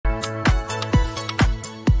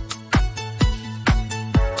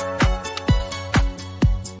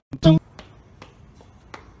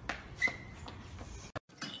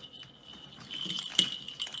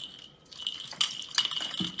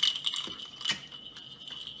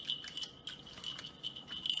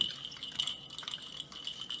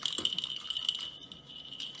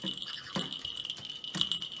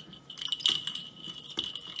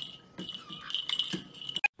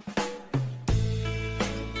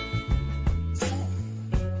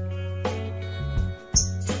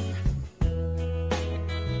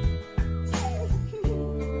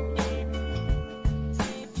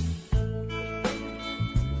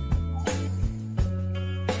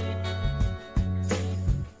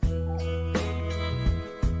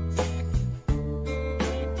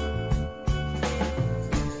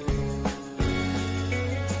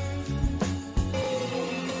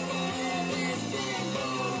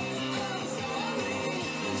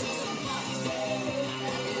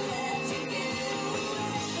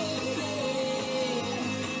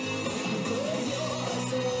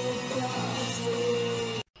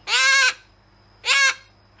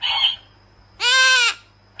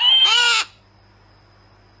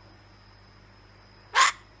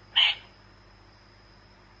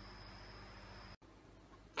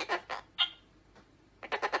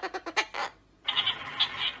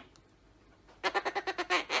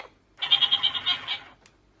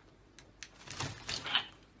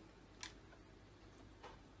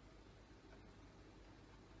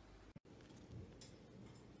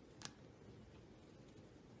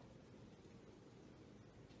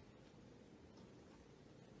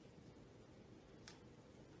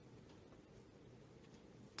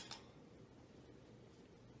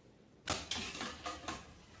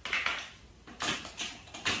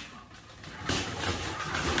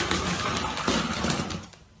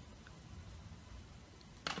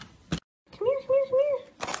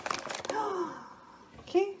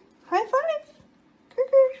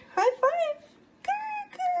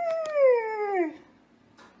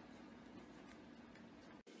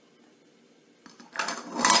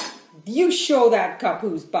You show that cup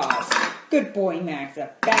who's boss. Good boy, Max.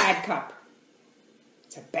 A bad cup.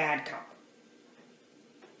 It's a bad cup.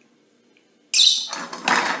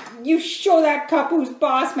 You show that cup who's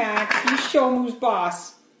boss, Max. You show him who's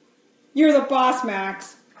boss. You're the boss,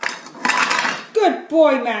 Max. Good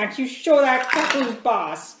boy, Max. You show that cup who's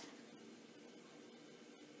boss.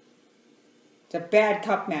 It's a bad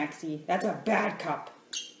cup, Maxie. That's a bad cup.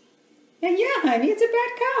 Yeah, honey, it's a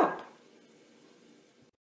bad cup.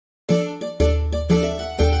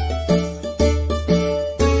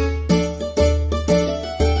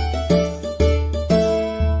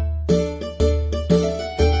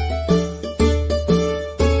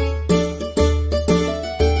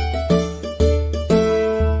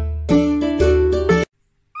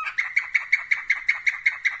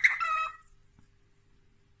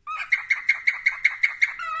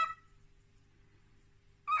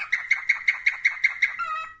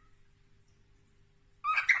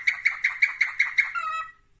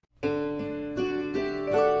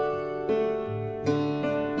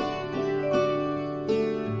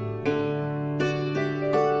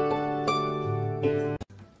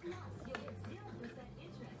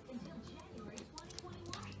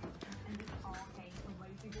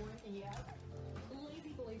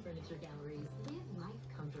 Furniture galleries. Live life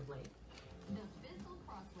comfortably. The Bissell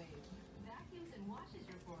Crosswave vacuums and washes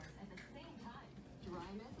your floors at the same time. Dry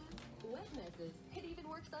messes, wet messes. It even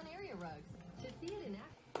works on area rugs. To see it in action.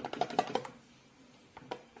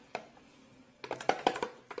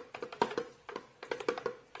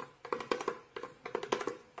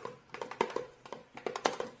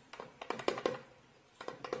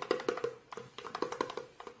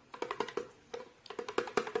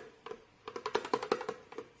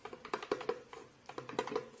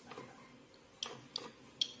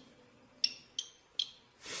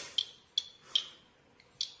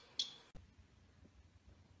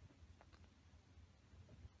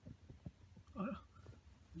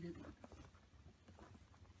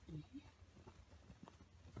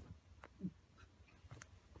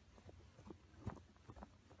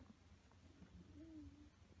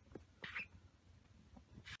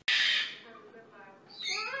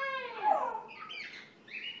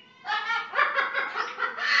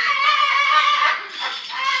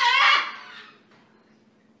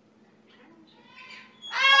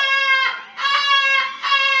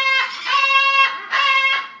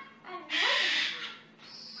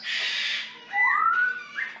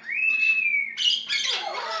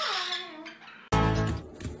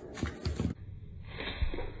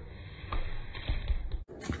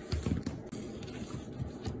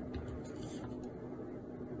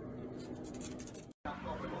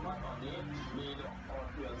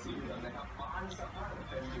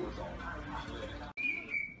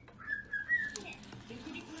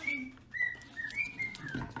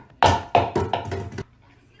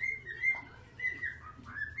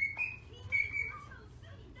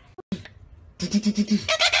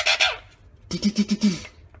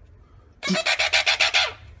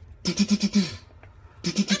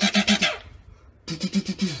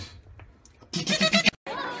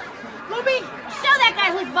 Ruby, show that guy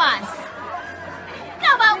who's boss. Go,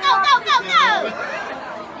 Bo, go, go, go, go!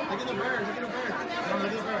 Look at the bird, look at the bird. No,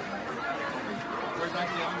 look at the bird. Where's back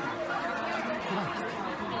the owner?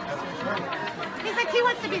 That's for sure. He's like, he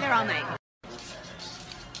wants to be there all night.